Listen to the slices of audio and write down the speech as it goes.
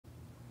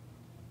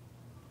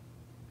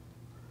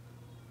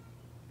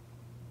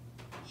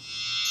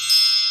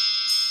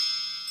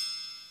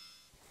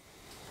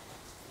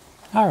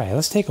Alright,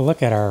 let's take a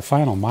look at our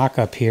final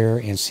mock-up here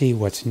and see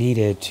what's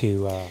needed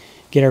to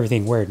get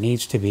everything where it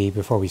needs to be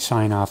before we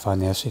sign off on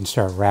this and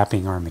start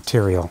wrapping our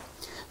material.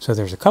 So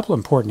there's a couple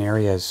important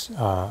areas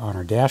on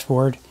our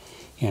dashboard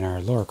and our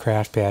lower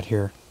crash pad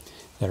here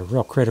that are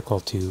real critical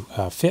to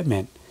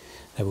fitment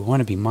that we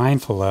want to be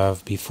mindful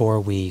of before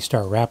we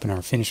start wrapping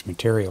our finished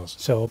materials.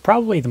 So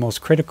probably the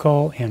most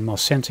critical and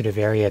most sensitive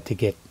area to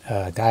get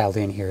dialed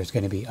in here is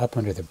going to be up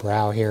under the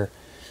brow here,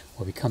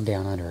 where we come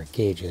down under our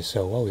gauges.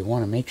 So what we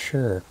want to make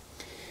sure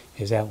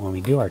is that when we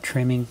do our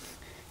trimming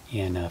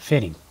and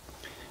fitting,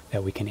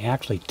 that we can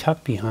actually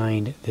tuck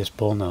behind this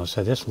bullnose.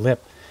 So this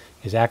lip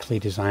is actually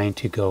designed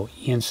to go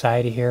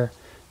inside of here,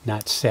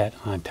 not set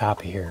on top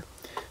of here.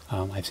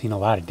 I've seen a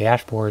lot of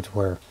dashboards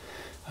where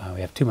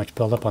we have too much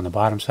buildup on the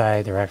bottom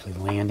side. They're actually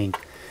landing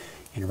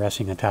and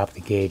resting on top of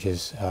the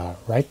gauges.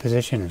 Right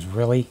position is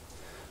really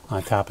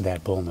on top of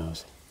that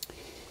bullnose.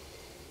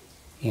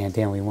 And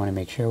then we want to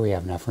make sure we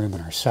have enough room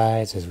on our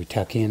sides as we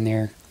tuck in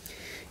there,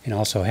 and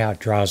also how it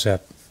draws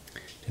up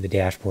to the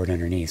dashboard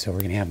underneath. So we're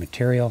going to have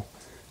material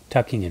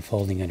tucking and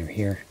folding under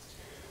here.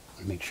 We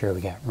want to make sure we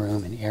got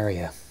room and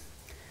area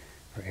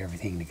for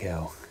everything to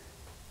go.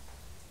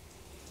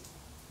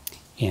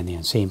 And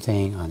then same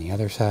thing on the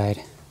other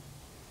side.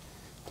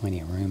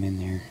 Plenty of room in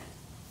there.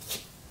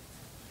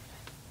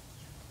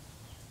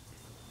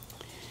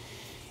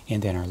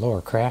 And then our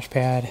lower crash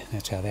pad,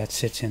 that's how that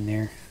sits in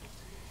there.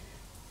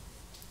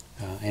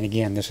 And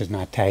again, this is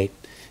not tight.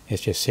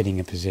 It's just sitting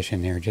in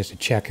position there just to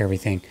check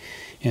everything.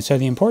 And so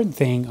the important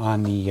thing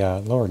on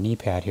the lower knee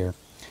pad here,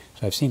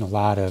 so I've seen a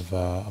lot of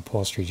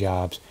upholstery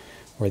jobs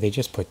where they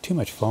just put too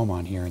much foam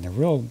on here, and the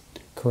real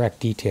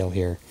correct detail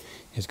here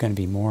is going to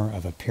be more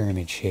of a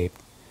pyramid shape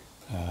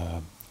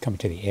coming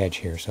to the edge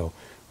here. So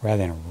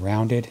rather than a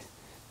rounded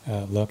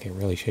look, it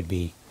really should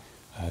be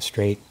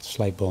straight,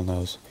 slight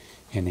bullnose,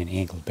 and then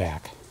angled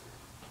back.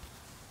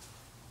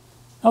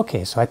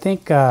 Okay, so I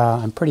think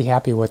I'm pretty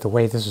happy with the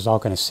way this is all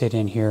going to sit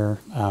in here.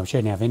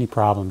 Shouldn't have any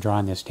problem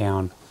drawing this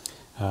down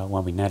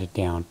when we nut it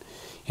down.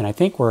 And I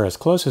think we're as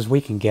close as we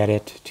can get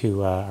it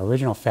to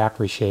original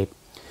factory shape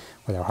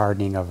with our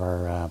hardening of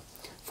our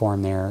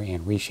form there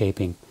and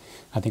reshaping.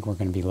 I think we're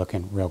going to be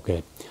looking real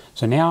good.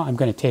 So now I'm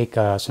going to take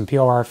some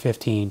POR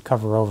 15,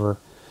 cover over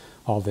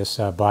all this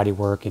body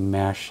work and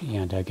mesh,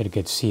 and get a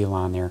good seal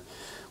on there.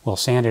 We'll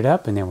sand it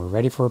up, and then we're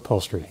ready for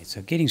upholstery.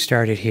 So getting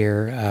started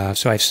here,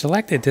 so I've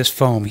selected this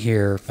foam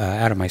here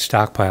out of my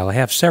stockpile. I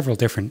have several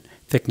different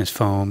thickness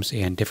foams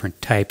and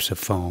different types of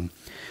foam,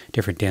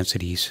 different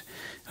densities.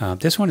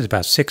 This one is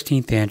about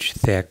 1/16 inch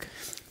thick.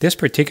 This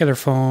particular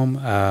foam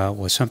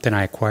was something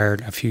I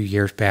acquired a few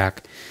years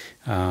back.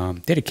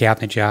 Did a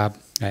cabinet job,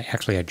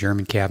 actually a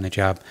German cabinet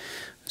job.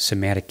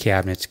 Somatic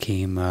cabinets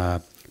came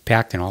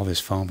packed in all this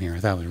foam here. I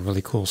thought it was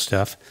really cool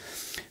stuff.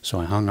 So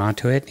I hung on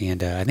to it,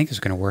 and I think it's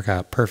going to work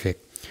out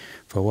perfect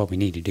for what we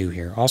need to do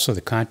here. Also,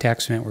 the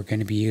contact cement we're going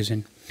to be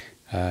using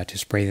to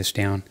spray this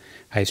down,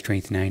 high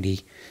strength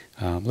 90.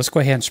 Let's go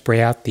ahead and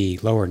spray out the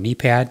lower knee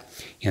pad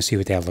and see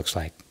what that looks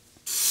like.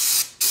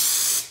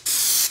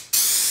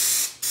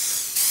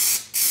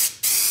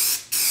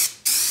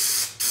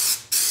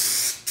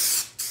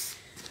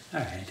 All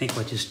right, I think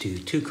we'll just do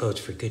 2 coats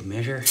for good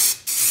measure.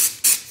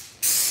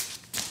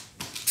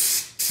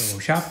 So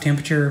shop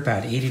temperature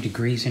about 80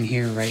 degrees in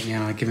here right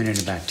now. I'm giving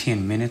it about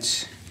 10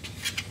 minutes.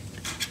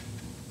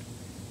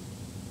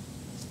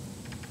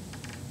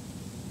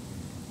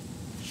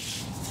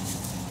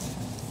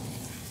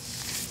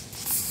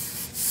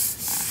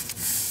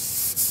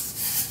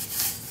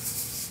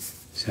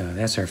 So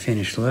that's our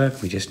finished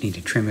look. We just need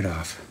to trim it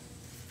off.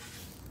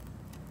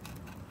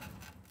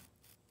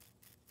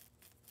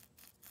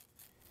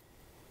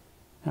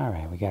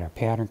 Alright, we got our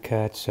pattern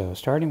cut. So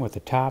starting with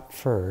the top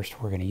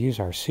first, we're going to use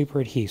our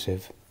super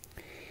adhesive,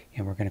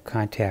 and we're going to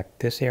contact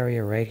this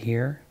area right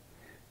here,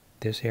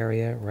 this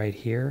area right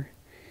here,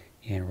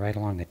 and right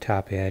along the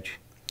top edge,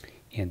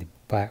 and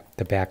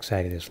the back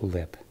side of this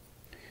lip,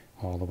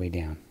 all the way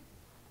down.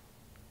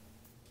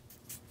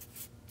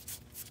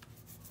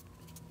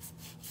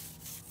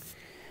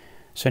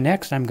 So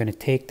next I'm going to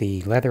take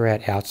the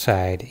leatherette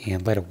outside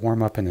and let it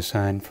warm up in the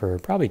sun for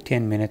probably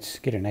 10 minutes,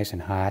 get it nice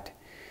and hot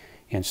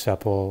and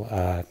supple.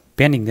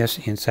 Bending this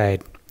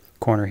inside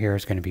corner here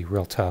is going to be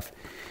real tough,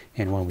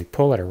 and when we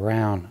pull it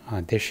around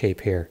on this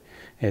shape here,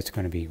 it's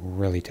going to be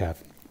really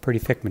tough. Pretty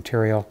thick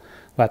material,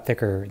 a lot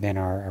thicker than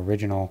our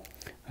original,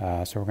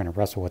 so we're going to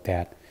wrestle with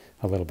that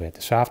a little bit.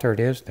 The softer it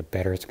is, the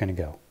better it's going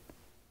to go.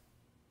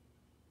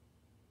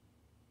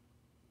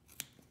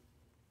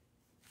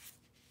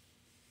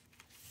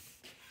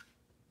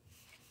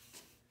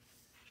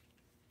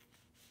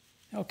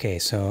 Okay,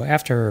 so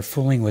after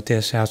fooling with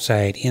this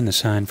outside in the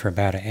sun for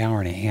about an hour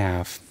and a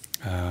half,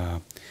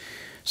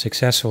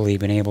 successfully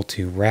been able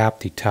to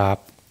wrap the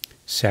top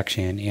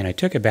section, and I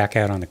took it back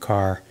out on the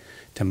car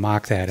to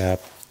mock that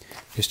up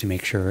just to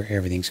make sure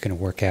everything's going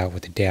to work out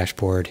with the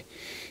dashboard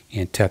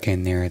and tuck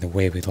in there the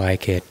way we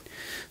like it.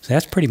 So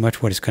that's pretty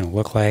much what it's going to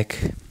look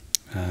like.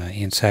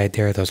 inside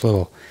there. Those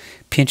little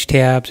pinch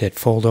tabs that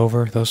fold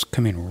over, those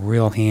come in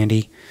real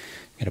handy.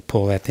 Got to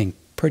pull that thing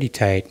pretty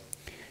tight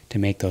to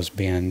make those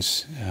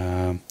bends.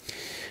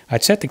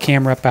 I'd set the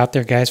camera up out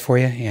there, guys, for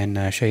you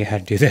and show you how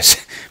to do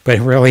this. But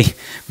really,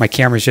 my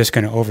camera's just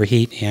going to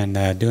overheat,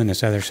 and doing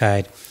this other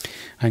side,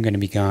 I'm going to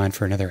be gone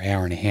for another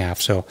hour and a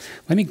half. So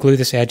let me glue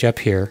this edge up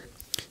here.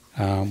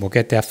 We'll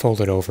get that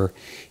folded over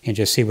and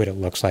just see what it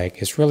looks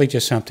like. It's really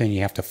just something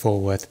you have to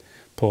fool with,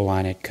 pull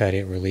on it, cut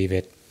it, relieve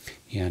it,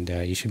 and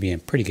you should be in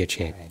pretty good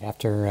shape. Right,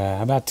 after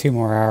about 2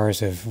 more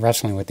hours of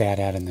wrestling with that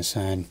out in the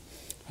sun,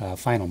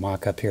 final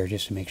mock-up here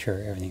just to make sure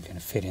everything's going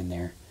to fit in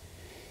there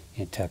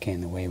and tuck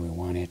in the way we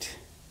want it.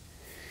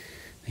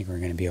 I think we're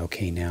going to be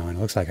okay now, and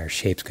it looks like our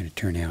shape's going to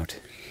turn out.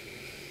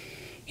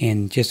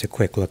 And just a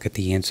quick look at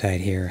the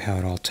inside here, how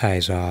it all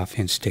ties off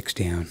and sticks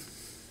down.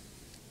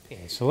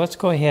 Okay, so let's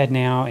go ahead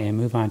now and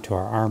move on to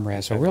our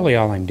armrest. So really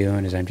all I'm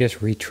doing is I'm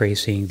just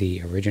retracing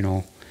the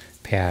original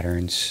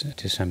patterns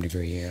to some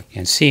degree here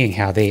and seeing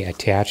how they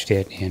attached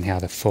it and how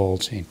the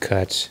folds and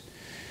cuts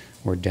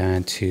were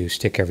done to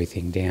stick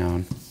everything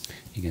down.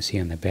 You can see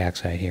on the back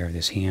side here of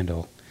this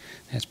handle,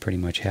 that's pretty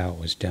much how it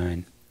was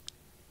done.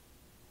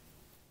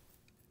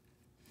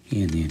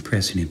 And then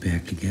pressing it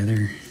back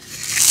together.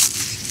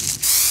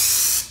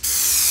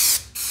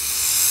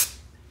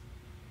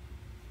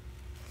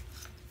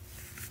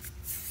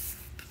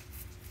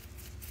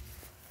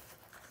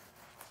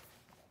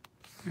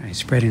 All right,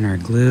 spreading our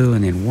glue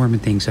and then warming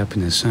things up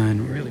in the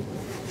sun. Really.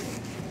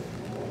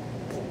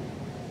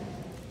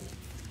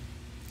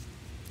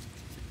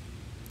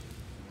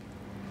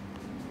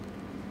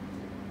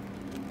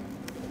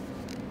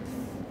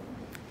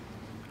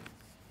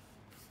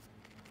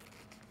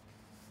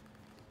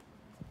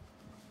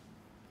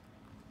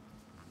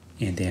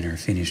 And then our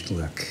finished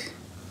look.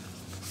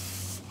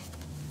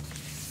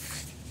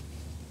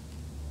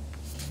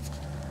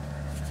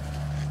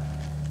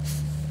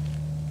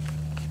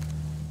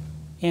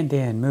 And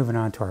then moving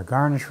on to our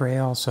garnish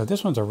rail. So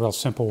this one's a real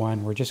simple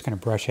one. We're just going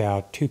to brush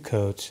out 2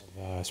 coats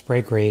of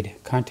spray grade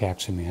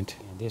contact cement.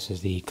 And this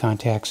is the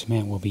contact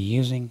cement we'll be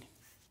using.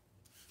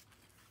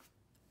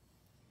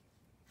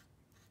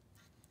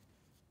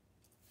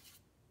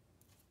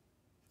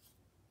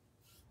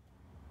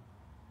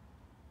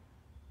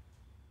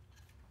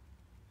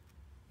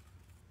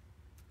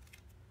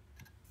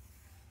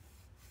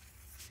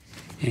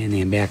 And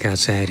then back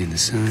outside in the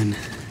sun.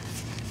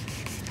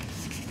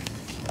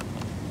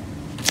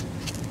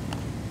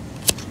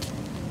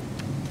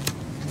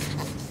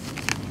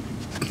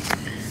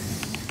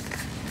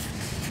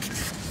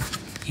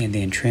 And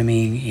then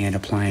trimming and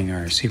applying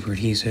our super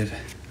adhesive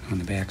on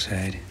the back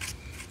side.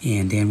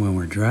 And then when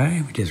we're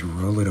dry, we just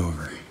roll it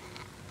over.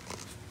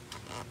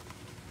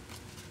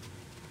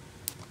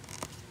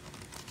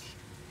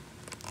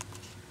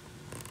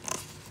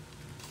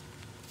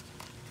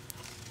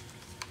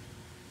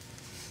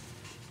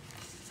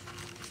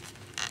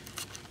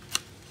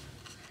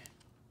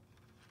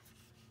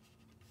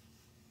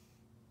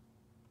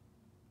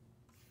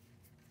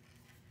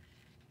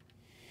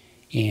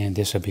 And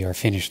this will be our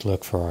finished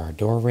look for our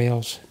door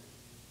rails.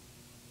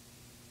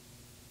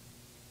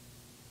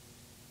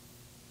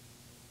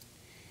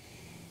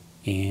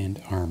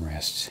 And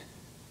armrests.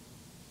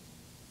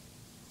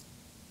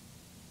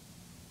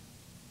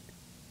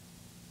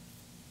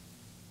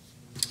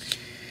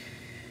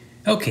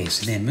 Okay,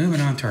 so then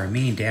moving on to our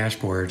main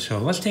dashboard. So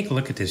let's take a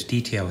look at this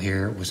detail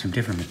here with some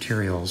different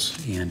materials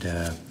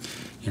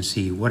and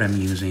see what I'm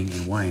using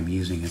and why I'm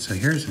using it. So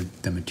here's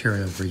the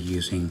material we're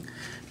using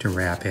to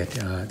wrap it.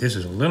 This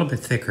is a little bit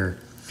thicker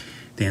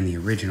than the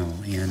original,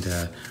 and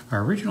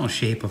our original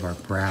shape of our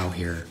brow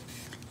here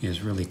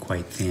is really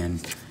quite thin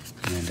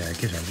and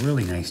gives a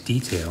really nice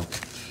detail.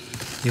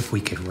 If we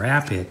could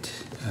wrap it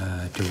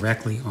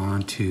directly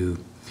onto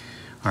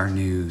our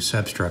new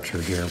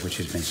substructure here, which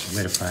has been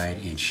solidified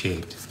and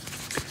shaped.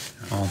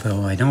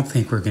 Although I don't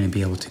think we're going to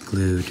be able to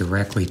glue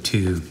directly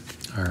to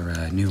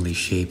our newly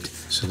shaped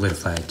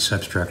solidified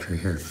substructure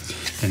here.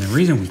 And the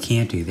reason we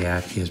can't do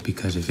that is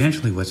because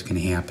eventually what's going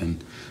to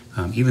happen,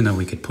 even though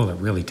we could pull it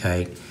really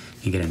tight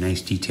and get a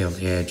nice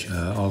detailed edge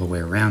all the way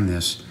around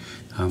this,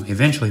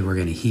 eventually we're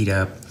going to heat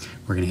up,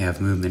 we're going to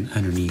have movement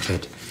underneath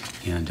it,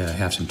 and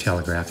have some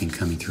telegraphing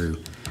coming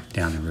through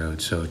down the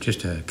road. So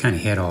just to kind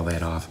of head all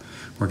that off,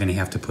 we're going to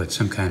have to put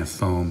some kind of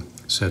foam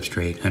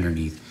substrate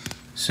underneath.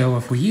 So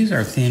if we use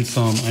our thin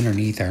foam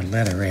underneath our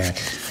leatherette,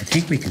 I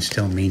think we can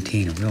still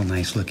maintain a real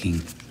nice looking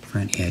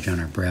front edge on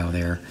our brow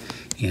there,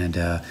 and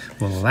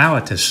we'll allow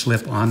it to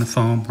slip on the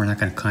foam. We're not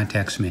going to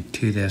contact cement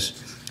to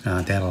this.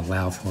 That'll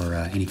allow for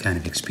any kind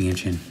of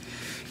expansion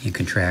and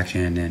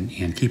contraction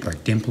and keep our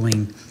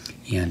dimpling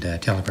and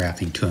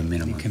telegraphing to a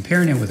minimum. And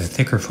comparing it with a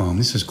thicker foam,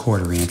 this is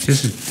 1/4 inch.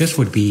 This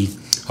would be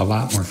a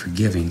lot more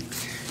forgiving,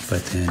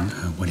 but then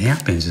what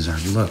happens is our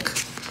look,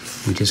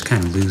 we just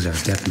kind of lose our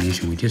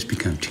definition. We just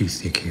become too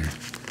thick here,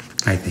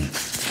 I think.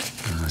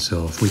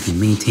 So if we can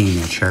maintain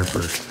that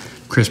sharper,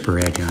 crisper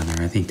edge on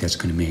there, I think that's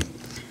going to make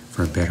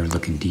for a better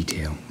looking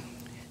detail.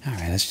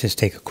 Alright, let's just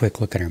take a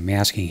quick look at our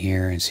masking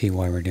here and see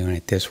why we're doing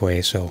it this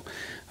way. So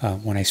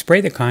when I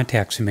spray the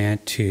contact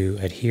cement to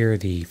adhere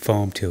the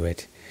foam to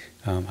it,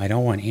 I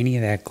don't want any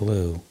of that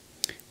glue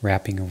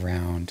wrapping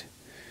around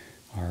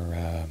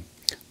our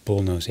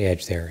bullnose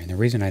edge there. And the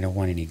reason I don't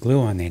want any glue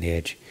on that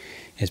edge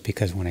is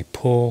because when I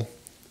pull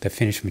the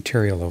finished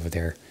material over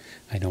there,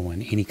 I don't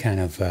want any kind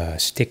of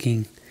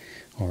sticking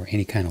or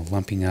any kind of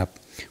lumping up.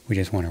 We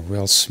just want a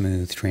real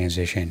smooth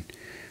transition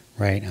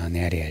right on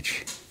that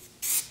edge.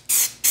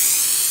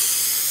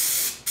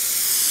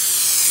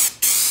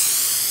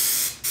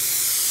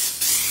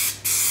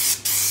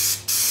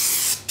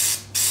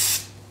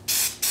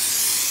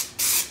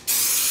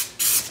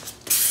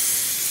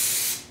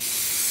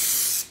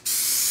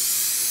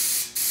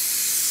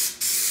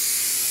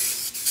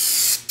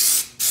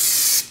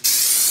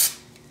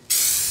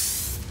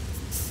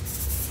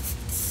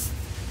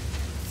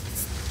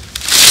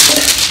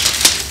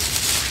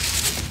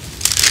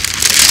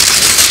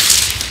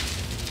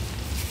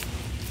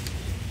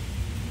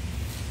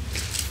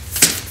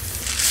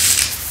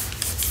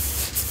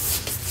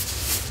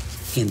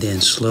 And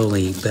then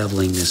slowly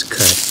beveling this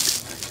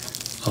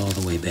cut all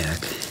the way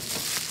back.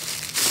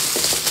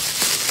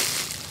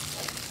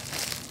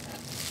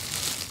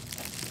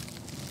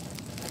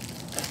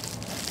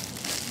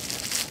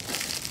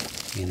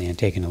 And then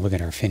taking a look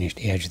at our finished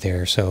edge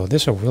there. So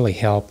this will really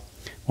help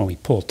when we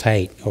pull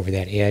tight over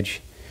that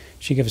edge.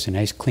 Should give us a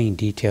nice clean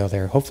detail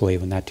there, hopefully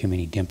with not too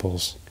many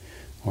dimples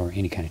or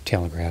any kind of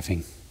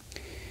telegraphing,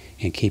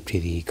 and keep to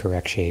the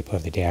correct shape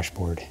of the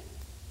dashboard.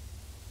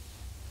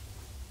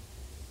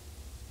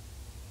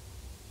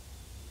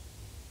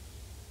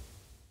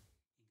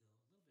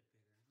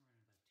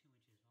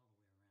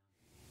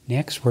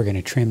 Next, we're going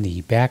to trim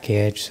the back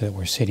edge so that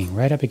we're sitting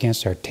right up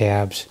against our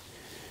tabs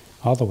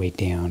all the way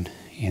down,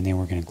 and then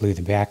we're going to glue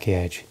the back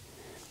edge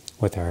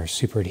with our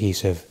super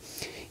adhesive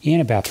in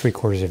about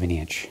 3/4 of an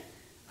inch.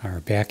 Our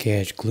back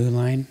edge glue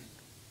line,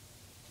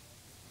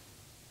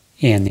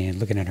 and then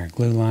looking at our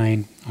glue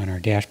line on our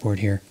dashboard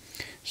here.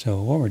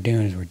 So what we're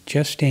doing is we're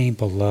just staying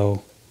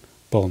below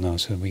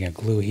bullnose. So we got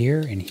glue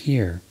here and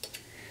here,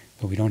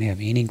 but we don't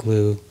have any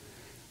glue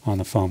on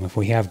the foam. If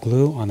we have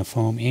glue on the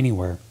foam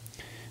anywhere,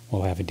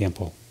 we'll have a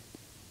dimple.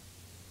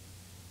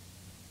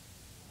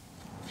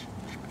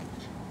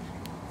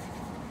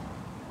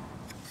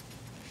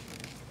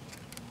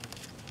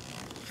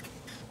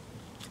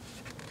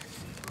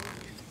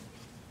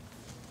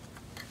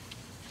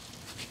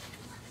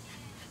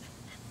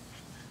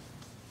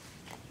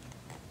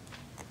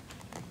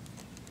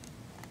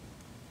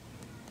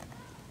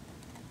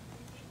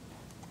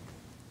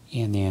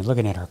 And then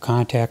looking at our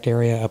contact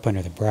area up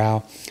under the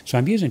brow. So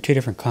I'm using two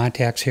different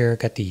contacts here.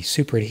 Got the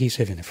super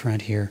adhesive in the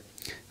front here.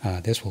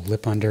 This will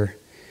lip under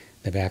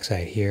the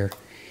backside here.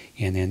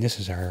 And then this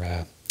is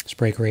our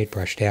spray grade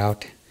brushed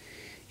out.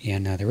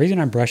 And the reason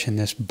I'm brushing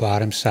this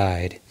bottom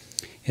side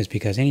is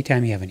because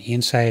anytime you have an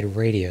inside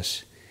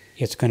radius,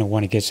 it's going to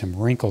want to get some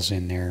wrinkles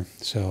in there.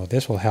 So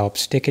this will help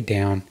stick it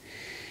down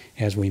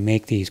as we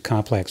make these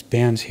complex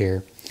bends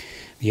here.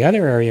 The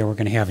other area we're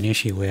going to have an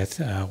issue with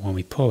when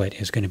we pull it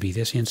is going to be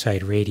this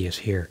inside radius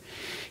here.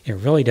 It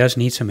really does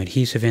need some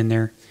adhesive in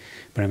there,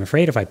 but I'm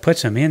afraid if I put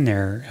some in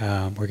there,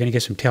 we're going to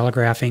get some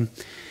telegraphing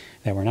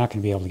that we're not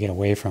going to be able to get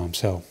away from.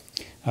 So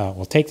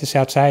we'll take this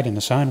outside in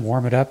the sun,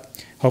 warm it up.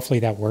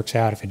 Hopefully that works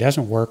out. If it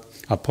doesn't work,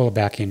 I'll pull it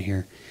back in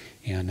here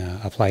and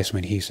apply some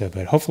adhesive,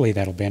 but hopefully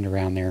that'll bend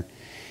around there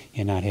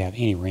and not have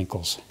any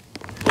wrinkles.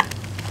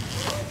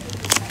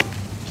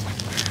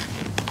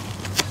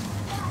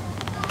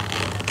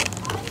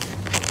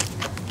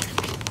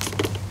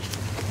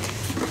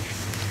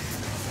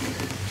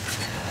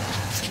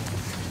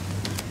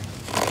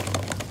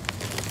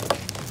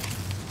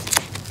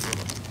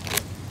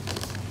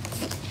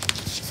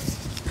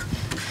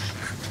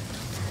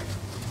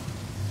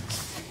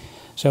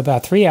 So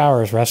about 3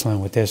 hours wrestling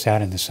with this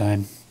out in the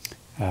sun.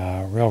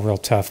 Real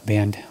tough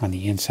bend on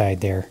the inside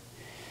there.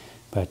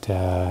 But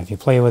if you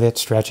play with it,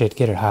 stretch it,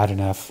 get it hot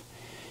enough,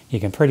 you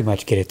can pretty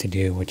much get it to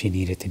do what you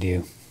need it to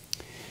do.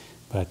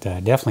 But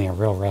definitely a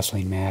real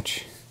wrestling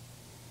match.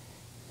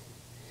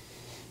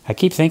 I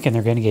keep thinking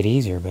they're going to get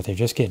easier, but they're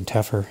just getting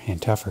tougher and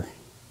tougher.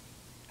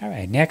 All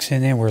right, next,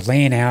 and then we're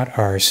laying out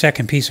our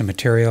second piece of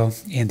material,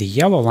 and the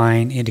yellow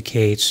line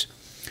indicates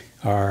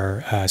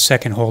our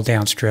second hold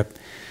down strip.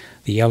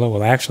 The yellow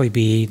will actually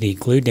be the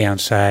glued down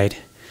side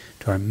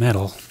to our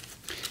metal,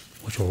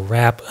 which will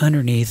wrap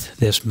underneath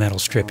this metal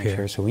strip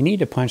here. So we need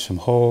to punch some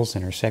holes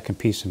in our second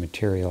piece of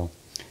material.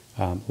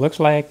 Looks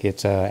like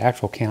its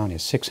actual count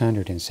is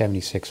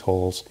 676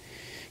 holes.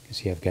 You can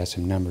see I've got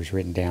some numbers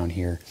written down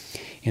here.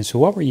 And so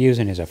what we're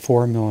using is a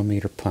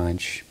 4mm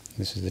punch.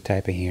 This is the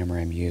type of hammer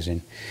I'm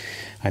using.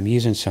 I'm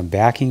using some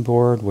backing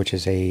board, which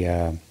is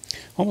a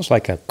almost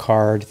like a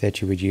card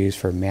that you would use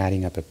for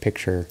matting up a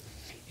picture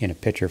in a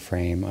picture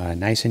frame.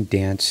 Nice and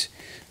dense.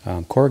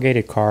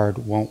 Corrugated card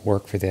won't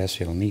work for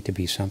this. It'll need to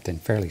be something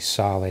fairly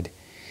solid.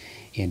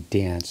 and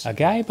dense. A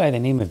guy by the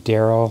name of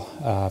Daryl,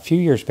 a few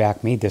years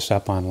back, made this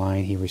up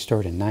online. He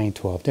restored a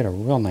 912, did a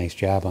real nice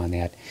job on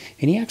that,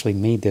 and he actually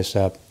made this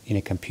up in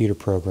a computer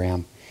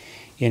program.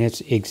 And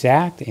it's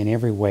exact in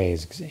every way.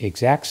 It's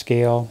exact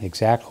scale,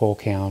 exact hole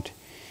count,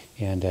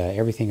 and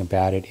everything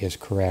about it is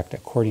correct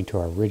according to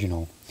our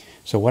original.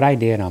 So what I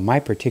did on my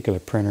particular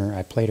printer,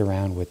 I played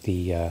around with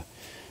the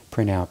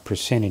printout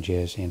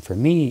percentages, and for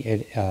me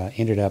it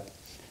ended up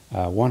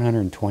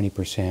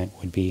 120%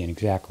 would be an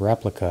exact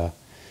replica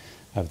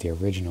of the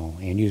original.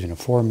 And using a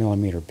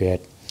 4mm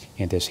bit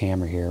and this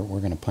hammer here, we're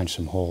going to punch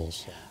some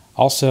holes.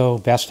 Also,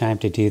 best time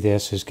to do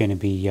this is going to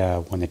be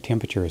when the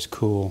temperature is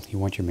cool. You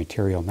want your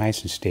material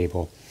nice and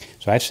stable.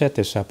 So I've set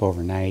this up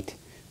overnight,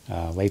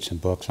 laid some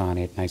books on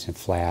it, nice and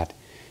flat,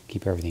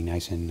 keep everything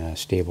nice and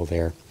stable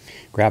there.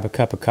 Grab a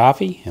cup of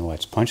coffee and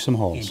let's punch some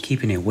holes. And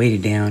keeping it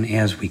weighted down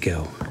as we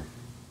go.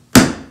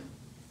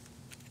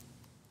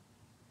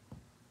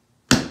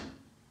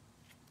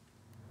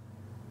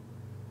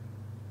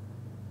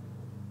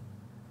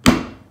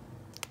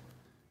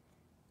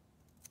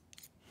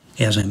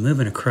 As I'm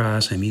moving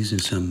across, I'm using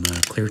some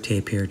clear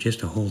tape here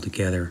just to hold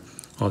together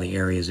all the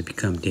areas that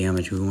become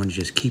damaged. We want to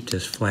just keep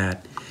this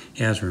flat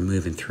as we're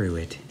moving through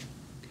it.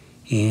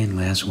 And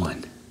last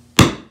one.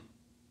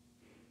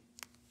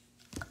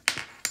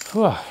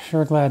 Whew,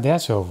 sure glad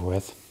that's over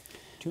with.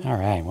 All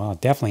right, well,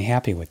 definitely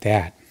happy with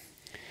that.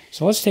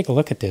 So let's take a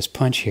look at this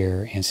punch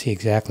here and see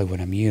exactly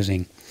what I'm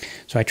using.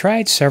 So I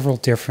tried several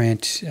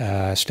different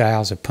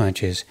styles of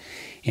punches,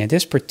 and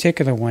this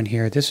particular one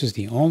here, this is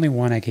the only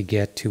one I could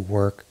get to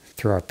work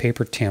through our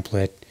paper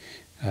template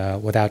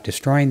without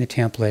destroying the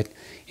template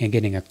and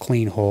getting a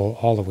clean hole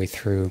all the way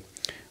through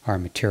our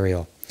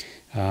material.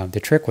 The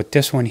trick with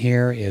this one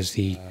here is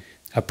the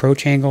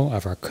approach angle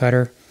of our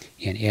cutter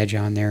and edge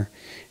on there,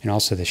 and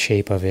also the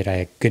shape of it. I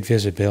have good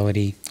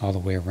visibility all the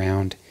way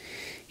around,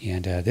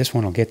 and this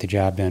one will get the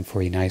job done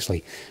for you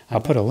nicely.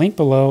 I'll put a link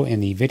below in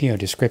the video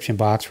description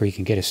box where you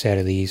can get a set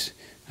of these.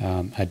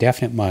 A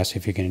definite must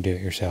if you're going to do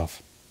it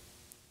yourself.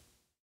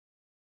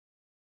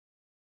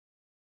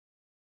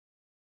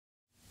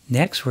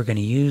 Next, we're going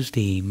to use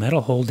the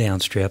metal hold down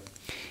strip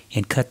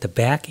and cut the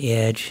back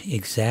edge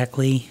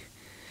exactly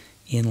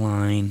in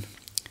line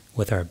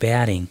with our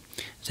batting.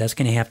 So that's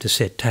going to have to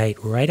sit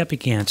tight right up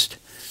against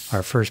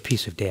our first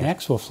piece of dash.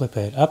 Next, we'll flip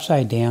it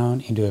upside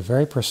down and do a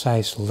very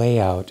precise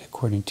layout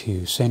according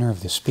to center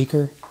of the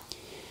speaker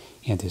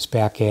and this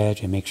back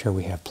edge, and make sure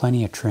we have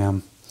plenty of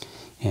trim.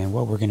 And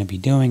what we're going to be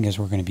doing is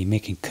we're going to be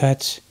making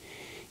cuts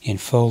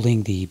and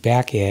folding the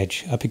back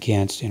edge up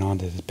against and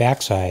onto the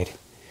back side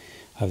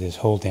of this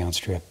hold down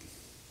strip,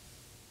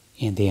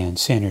 and then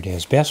centered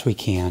as best we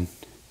can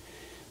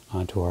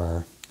onto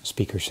our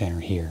speaker center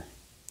here.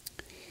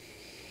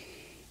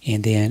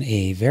 And then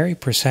a very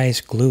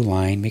precise glue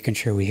line, making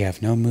sure we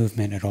have no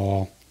movement at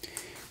all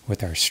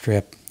with our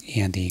strip,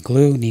 and the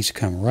glue needs to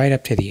come right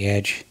up to the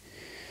edge,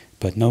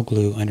 but no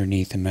glue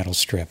underneath the metal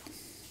strip,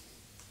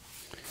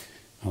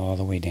 all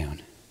the way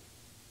down.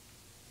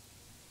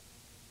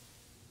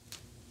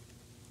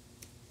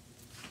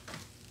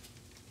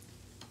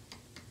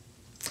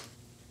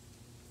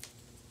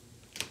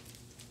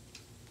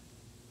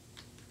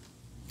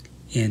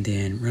 And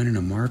then running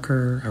a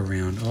marker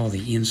around all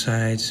the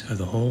insides of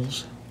the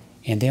holes.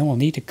 And then we'll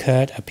need to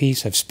cut a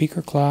piece of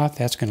speaker cloth.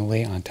 That's going to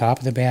lay on top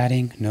of the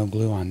batting. No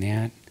glue on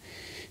that.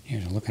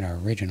 Here's a look at our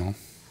original.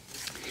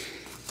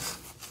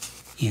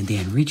 And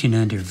then reaching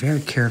under very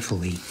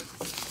carefully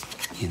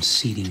and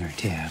seating our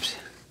tabs.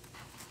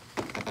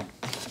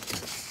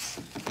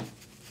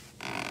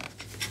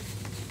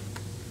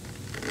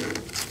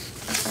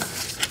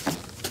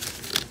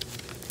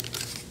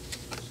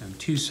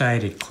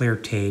 Two-sided clear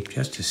tape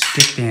just to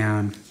stick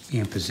down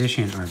and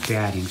position our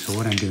batting. So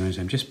what I'm doing is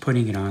I'm just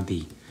putting it on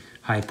the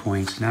high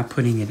points, not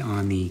putting it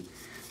on the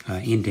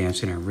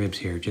indents in our ribs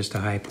here, just the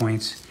high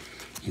points.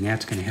 And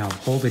that's going to help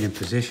hold it in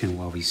position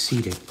while we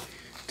seat it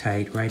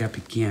tight right up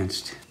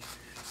against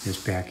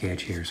this back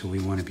edge here. So we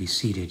want to be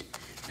seated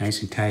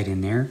nice and tight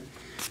in there.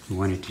 We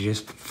want it to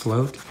just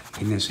float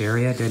in this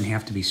area. It doesn't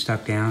have to be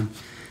stuck down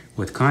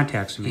with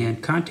contact cement.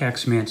 And contact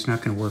cement's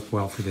not going to work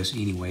well for this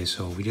anyway,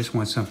 so we just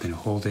want something to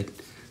hold it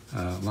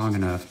long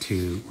enough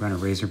to run a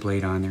razor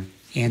blade on there.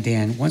 And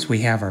then once we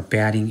have our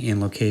batting in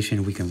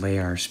location, we can lay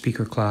our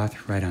speaker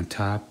cloth right on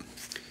top,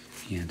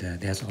 and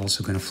that's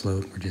also going to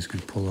float. We're just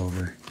going to pull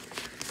over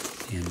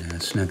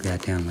and snug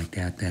that down like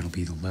that. That'll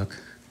be the look.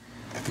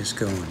 Just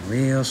going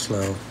real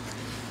slow,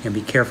 and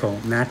be careful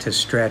not to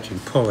stretch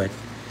and pull it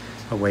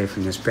away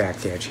from this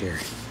back edge here.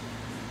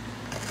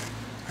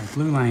 Our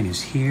glue line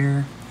is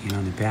here and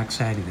on the back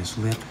side of this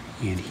lip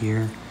and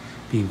here,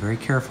 being very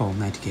careful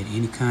not to get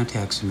any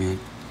contact cement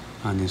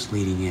on this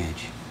leading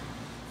edge.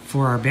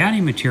 For our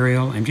batting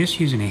material, I'm just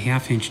using a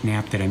 1/2-inch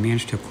nap that I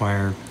managed to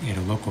acquire at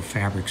a local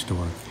fabric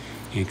store.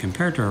 And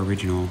compared to our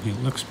original,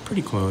 it looks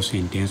pretty close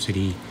in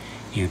density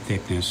and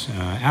thickness.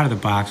 Out of the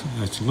box,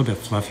 it's a little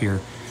bit fluffier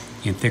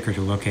and thicker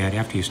to look at.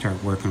 After you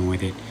start working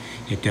with it,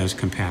 it does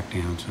compact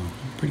down, so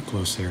pretty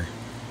close there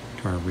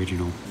to our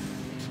original.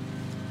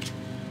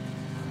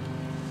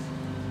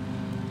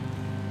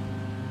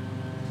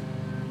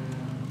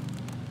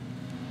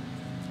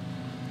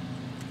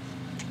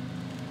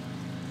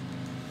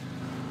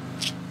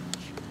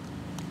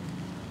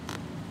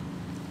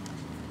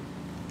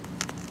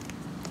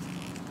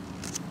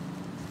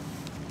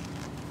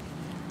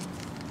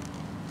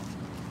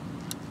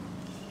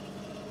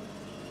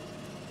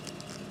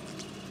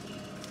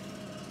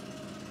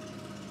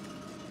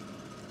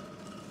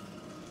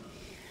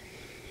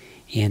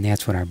 And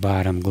that's what our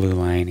bottom glue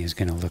line is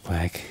going to look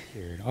like.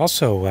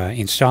 Also,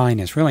 installing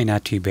is really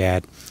not too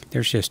bad.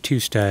 There's just 2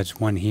 studs,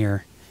 one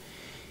here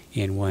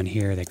and one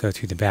here, that go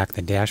through the back of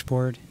the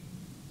dashboard,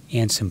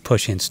 and some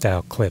push-in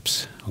style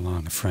clips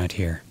along the front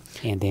here.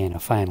 And then a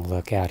final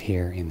look out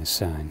here in the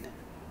sun.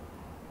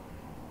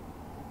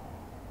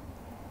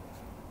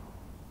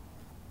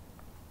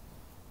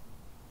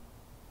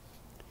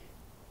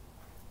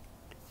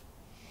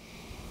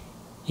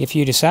 If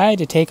you decide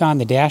to take on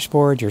the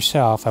dashboard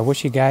yourself, I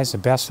wish you guys the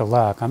best of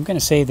luck. I'm going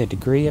to say the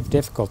degree of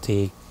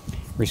difficulty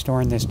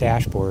restoring this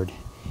dashboard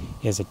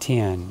is a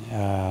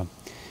 10.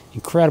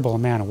 Incredible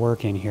amount of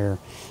work in here.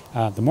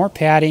 The more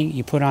padding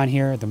you put on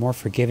here, the more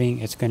forgiving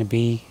it's going to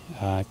be.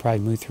 Probably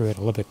move through it a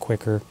little bit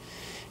quicker.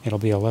 It'll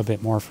be a little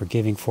bit more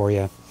forgiving for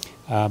you.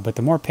 But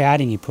the more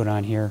padding you put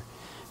on here,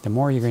 the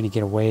more you're going to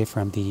get away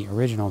from the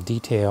original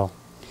detail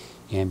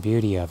and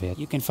beauty of it.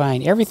 You can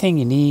find everything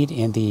you need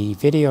in the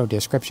video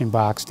description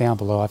box down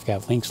below. I've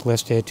got links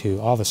listed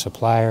to all the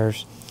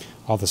suppliers,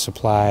 all the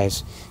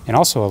supplies, and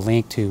also a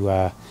link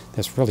to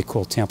this really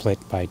cool template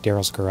by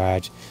Daryl's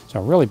Garage. So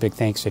a really big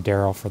thanks to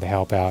Daryl for the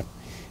help out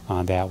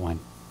on that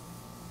one.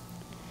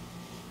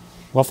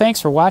 Well,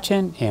 thanks for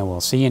watching, and we'll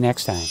see you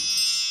next time.